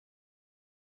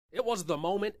It was the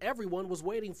moment everyone was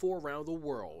waiting for around the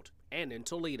world, and in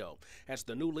Toledo. As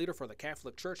the new leader for the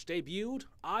Catholic Church debuted,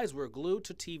 eyes were glued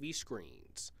to TV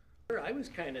screens. I was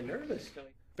kind of nervous.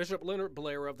 Bishop Leonard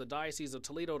Blair of the Diocese of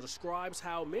Toledo describes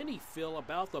how many feel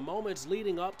about the moments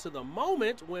leading up to the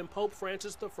moment when Pope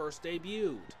Francis I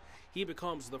debuted. He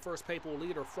becomes the first papal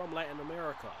leader from Latin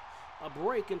America, a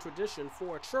break in tradition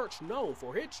for a church known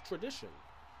for its tradition.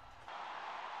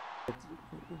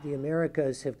 The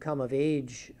Americas have come of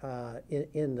age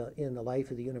in the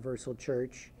life of the Universal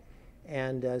Church,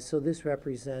 and so this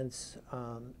represents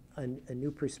a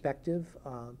new perspective.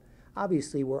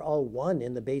 Obviously, we're all one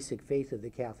in the basic faith of the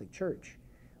Catholic Church,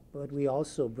 but we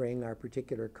also bring our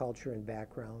particular culture and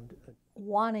background.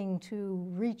 Wanting to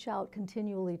reach out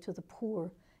continually to the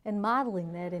poor and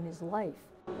modeling that in his life.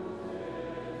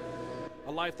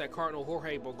 A life that Cardinal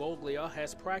Jorge Bergoglio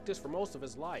has practiced for most of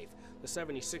his life. The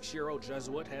 76-year-old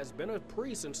Jesuit has been a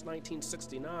priest since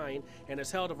 1969 and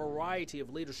has held a variety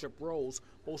of leadership roles,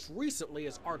 most recently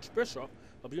as Archbishop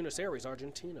of Buenos Aires,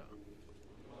 Argentina.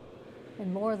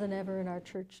 And more than ever in our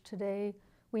church today,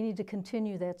 we need to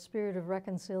continue that spirit of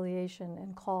reconciliation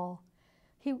and call.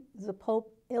 The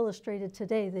Pope illustrated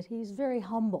today that he's very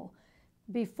humble.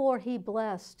 Before he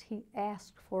blessed, he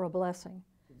asked for a blessing.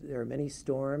 There are many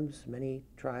storms, many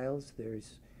trials.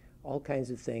 There's all kinds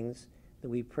of things that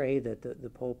we pray that the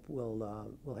Pope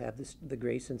will have the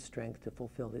grace and strength to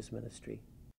fulfill his ministry.